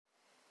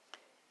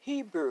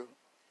Hebrew,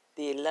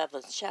 the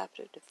 11th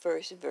chapter, the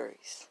first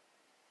verse.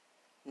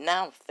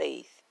 Now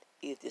faith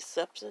is the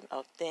substance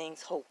of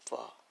things hoped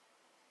for,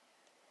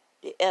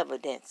 the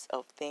evidence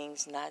of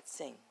things not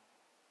seen.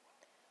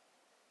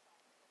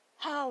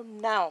 How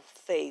now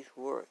faith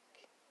work?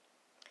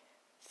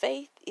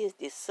 Faith is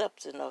the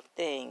substance of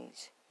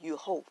things you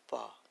hope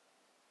for.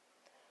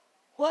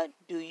 What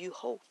do you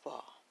hope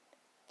for?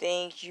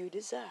 Things you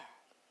desire.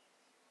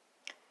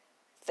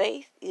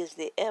 Faith is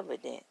the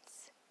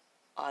evidence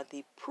or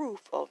the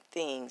proof of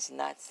things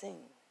not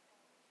seen.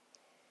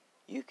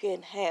 You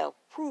can have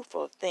proof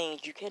of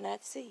things you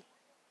cannot see.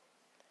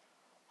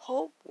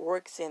 Hope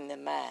works in the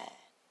mind.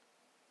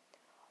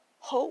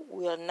 Hope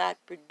will not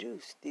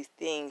produce the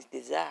things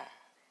desired.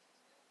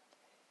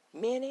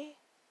 Many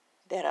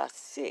that are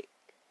sick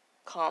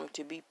come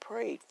to be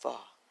prayed for.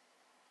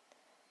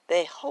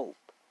 They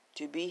hope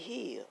to be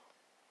healed.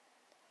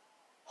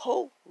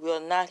 Hope will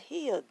not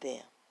heal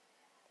them,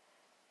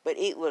 but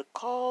it will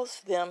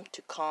cause them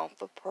to come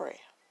for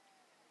prayer.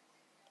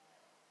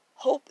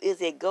 Hope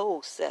is a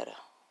goal setter.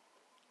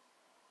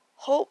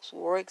 Hope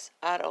works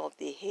out of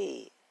the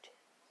head.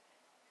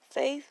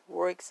 Faith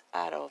works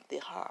out of the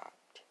heart.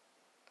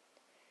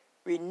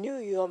 Renew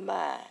your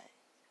mind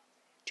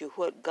to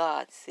what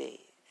God says.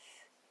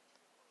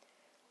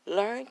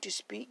 Learn to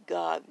speak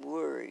God's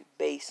word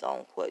based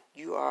on what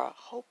you are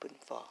hoping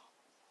for.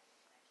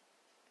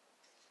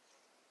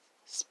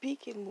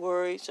 Speaking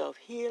words of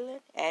healing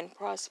and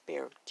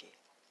prosperity.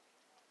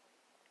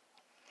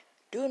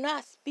 Do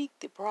not speak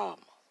the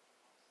problem.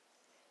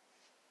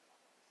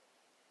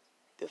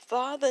 The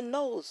Father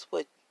knows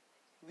what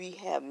we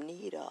have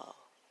need of.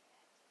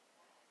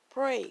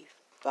 Pray,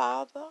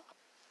 Father,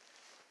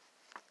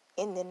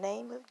 in the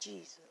name of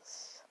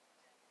Jesus,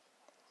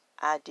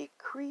 I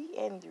decree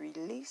and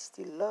release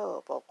the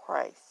love of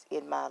Christ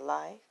in my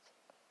life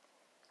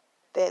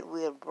that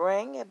will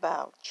bring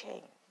about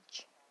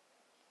change.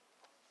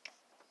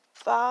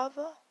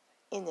 Father,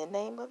 in the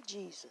name of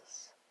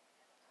Jesus,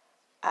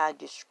 I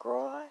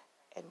destroy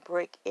and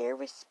break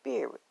every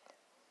spirit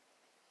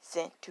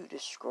sent to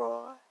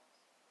destroy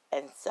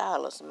and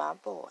silence my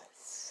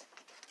voice.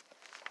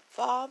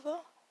 Father,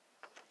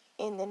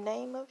 in the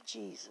name of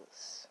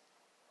Jesus,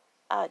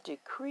 I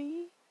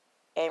decree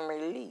and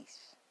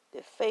release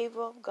the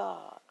favor of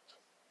God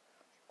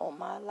on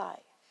my life,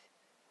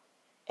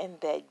 and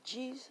that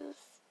Jesus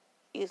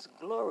is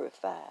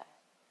glorified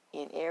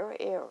in every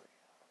area.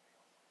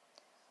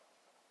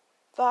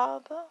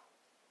 Father,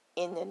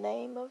 in the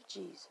name of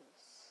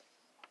Jesus,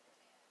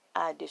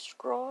 I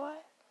destroy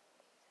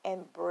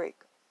and break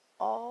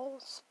all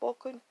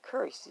spoken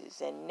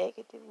curses and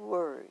negative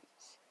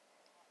words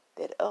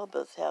that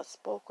others have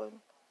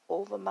spoken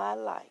over my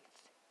life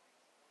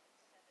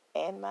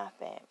and my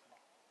family.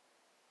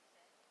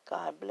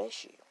 God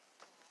bless you.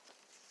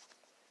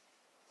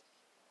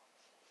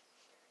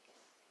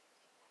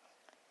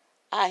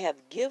 I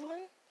have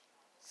given,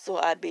 so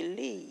I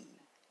believe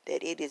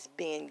that it is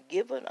being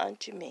given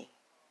unto me.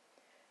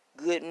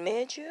 Good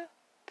measure,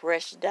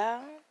 pressed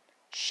down,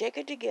 shake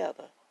it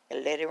together,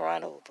 and let it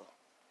run over.